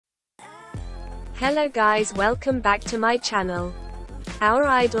Hello guys, welcome back to my channel. Our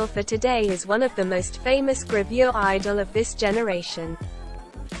idol for today is one of the most famous Gravure idol of this generation.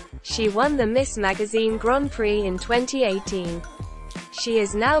 She won the Miss Magazine Grand Prix in 2018. She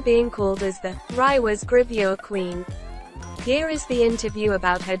is now being called as the Reiwa's Gravure Queen. Here is the interview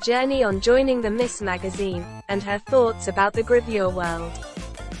about her journey on joining the Miss Magazine, and her thoughts about the Gravure world.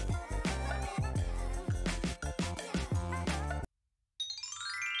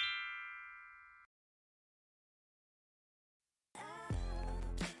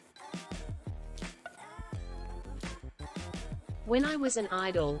 When I was an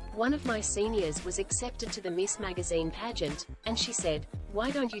idol, one of my seniors was accepted to the Miss Magazine pageant, and she said, "Why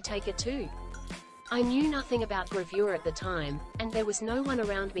don't you take it too?" I knew nothing about gravure at the time, and there was no one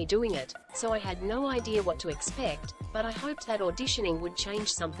around me doing it, so I had no idea what to expect, but I hoped that auditioning would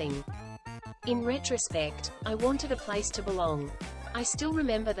change something. In retrospect, I wanted a place to belong. I still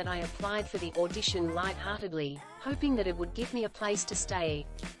remember that I applied for the audition lightheartedly, hoping that it would give me a place to stay.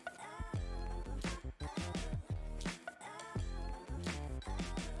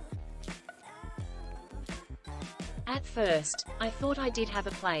 At first, I thought I did have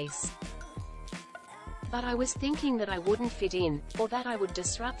a place. But I was thinking that I wouldn't fit in, or that I would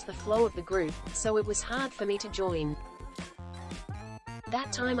disrupt the flow of the group, so it was hard for me to join.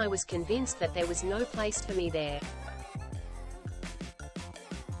 That time I was convinced that there was no place for me there.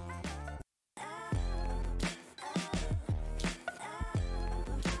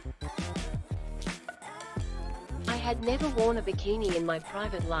 I had never worn a bikini in my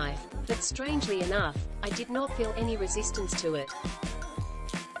private life, but strangely enough, I did not feel any resistance to it.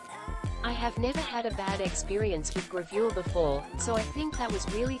 I have never had a bad experience with gravure before, so I think that was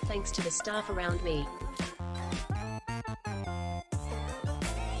really thanks to the staff around me.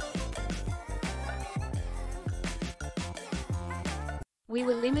 We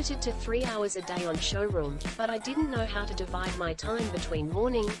were limited to 3 hours a day on showroom, but I didn't know how to divide my time between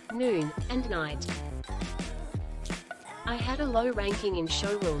morning, noon, and night. I had a low ranking in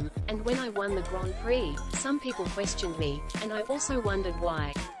showroom, and when I won the Grand Prix, some people questioned me, and I also wondered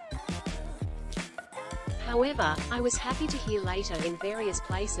why. However, I was happy to hear later in various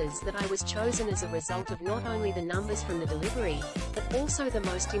places that I was chosen as a result of not only the numbers from the delivery, but also the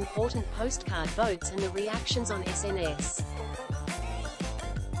most important postcard votes and the reactions on SNS.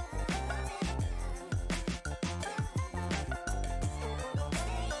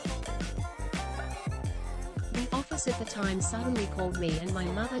 The office at the time suddenly called me and my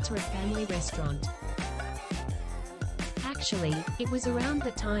mother to a family restaurant. Actually, it was around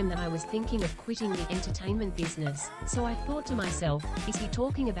the time that I was thinking of quitting the entertainment business, so I thought to myself, is he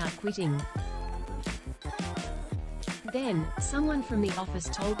talking about quitting? Then, someone from the office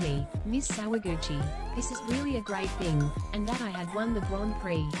told me, "Miss Sawaguchi, this is really a great thing," and that I had won the Grand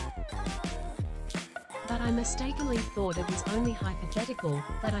Prix. But I mistakenly thought it was only hypothetical,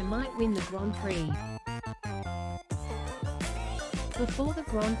 that I might win the Grand Prix. Before the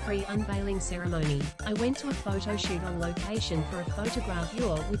Grand Prix unveiling ceremony, I went to a photo shoot on location for a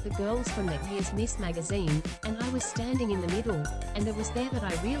photogravure with the girls from that year's Miss Magazine, and I was standing in the middle, and it was there that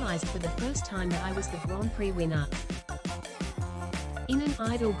I realized for the first time that I was the Grand Prix winner. In an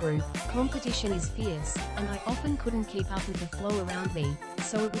idol group, competition is fierce, and I often couldn't keep up with the flow around me,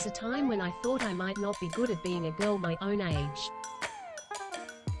 so it was a time when I thought I might not be good at being a girl my own age.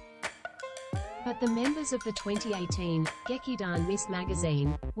 But the members of the 2018 Gekidan Miss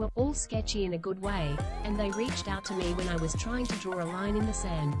Magazine were all sketchy in a good way, and they reached out to me when I was trying to draw a line in the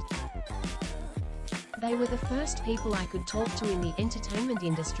sand. They were the first people I could talk to in the entertainment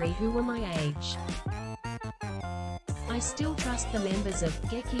industry who were my age. I still trust the members of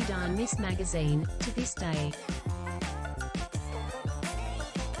Gekidan Miss Magazine to this day.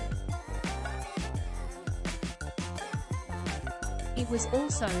 It was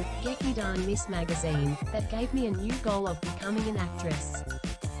also Gekidan Miss Magazine that gave me a new goal of becoming an actress.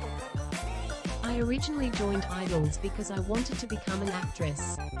 I originally joined idols because I wanted to become an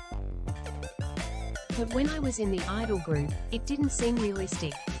actress. But when I was in the idol group, it didn't seem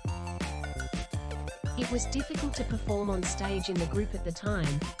realistic. It was difficult to perform on stage in the group at the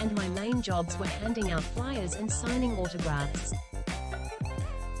time, and my main jobs were handing out flyers and signing autographs.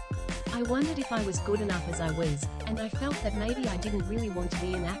 I wondered if I was good enough as I was, and I felt that maybe I didn't really want to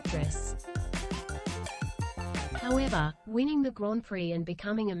be an actress. However, winning the Grand Prix and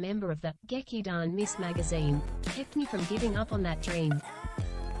becoming a member of the Gekidan Miss Magazine kept me from giving up on that dream.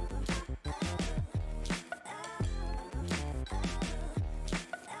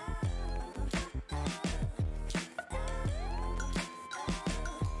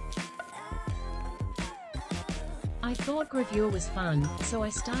 I I thought gravure was fun, so I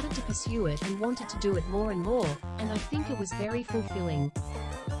started to pursue it and wanted to do it more and more, and I think it was very fulfilling.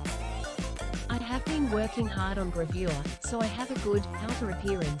 I have been working hard on gravure, so I have a good, outer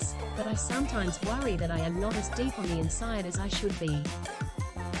appearance, but I sometimes worry that I am not as deep on the inside as I should be.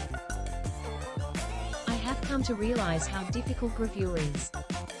 I have come to realize how difficult gravure is.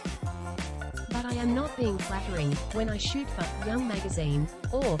 But I am not being flattering. When I shoot for Young Magazine,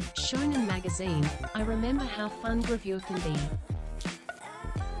 or Shonen Magazine, I remember how fun gravure can be.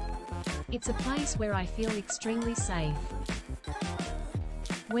 It's a place where I feel extremely safe.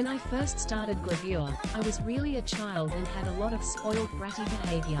 When I first started gravure, I was really a child and had a lot of spoiled bratty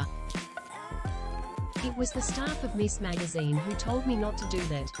behavior. It was the staff of Miss Magazine who told me not to do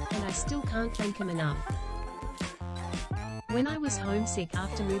that, and I still can't thank them enough. When I was homesick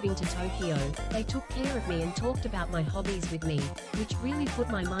after moving to Tokyo, they took care of me and talked about my hobbies with me, which really put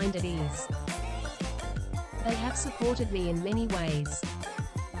my mind at ease. They have supported me in many ways.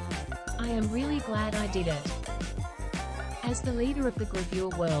 I am really glad I did it. As the leader of the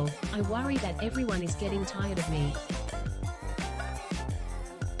gravure world, I worry that everyone is getting tired of me.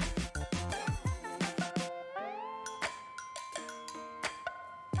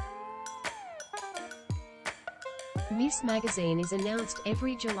 Miss Magazine is announced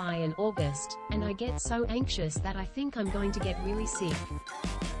every July and August, and I get so anxious that I think I'm going to get really sick.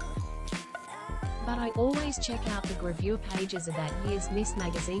 But I always check out the gravure pages of that year's Miss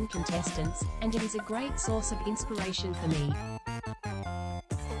Magazine contestants, and it is a great source of inspiration for me.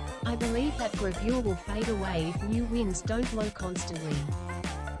 I believe that gravure will fade away if new winds don't blow constantly.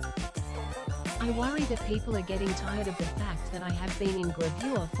 I worry that people are getting tired of the fact that I have been in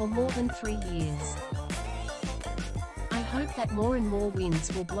gravure for more than 3 years. I hope that more and more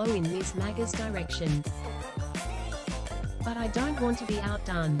winds will blow in Miss Maga's direction. But I don't want to be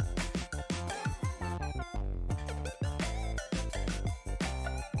outdone.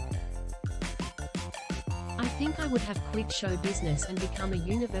 I think I would have quit show business and become a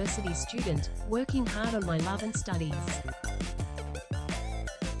university student, working hard on my love and studies.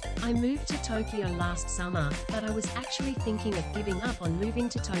 I moved to Tokyo last summer, but I was actually thinking of giving up on moving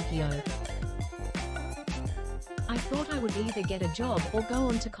to Tokyo. I thought I would either get a job or go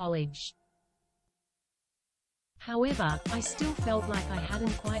on to college. However, I still felt like I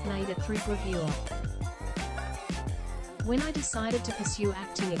hadn't quite made it through gravure. When I decided to pursue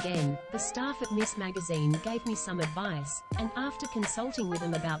acting again, the staff at Miss Magazine gave me some advice, and after consulting with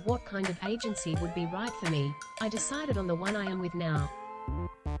them about what kind of agency would be right for me, I decided on the one I am with now.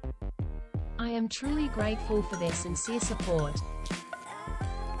 I am truly grateful for their sincere support.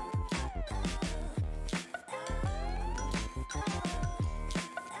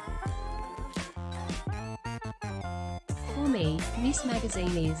 For me, Miss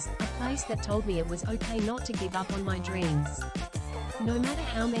Magazine is a place that told me it was okay not to give up on my dreams. No matter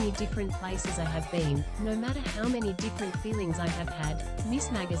how many different places I have been, no matter how many different feelings I have had,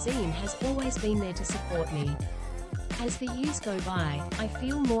 Miss Magazine has always been there to support me. As the years go by, I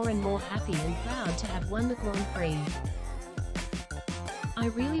feel more and more happy and proud to have won the Grand Prix. I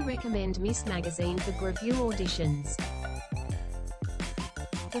really recommend Miss Magazine for gravure auditions.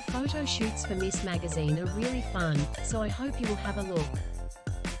 The photo shoots for Miss Magazine are really fun, so I hope you will have a look.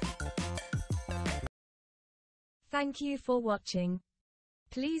 Thank you for watching.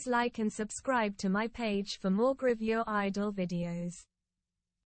 Please like and subscribe to my page for more gravure idol videos.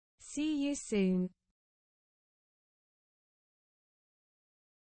 See you soon.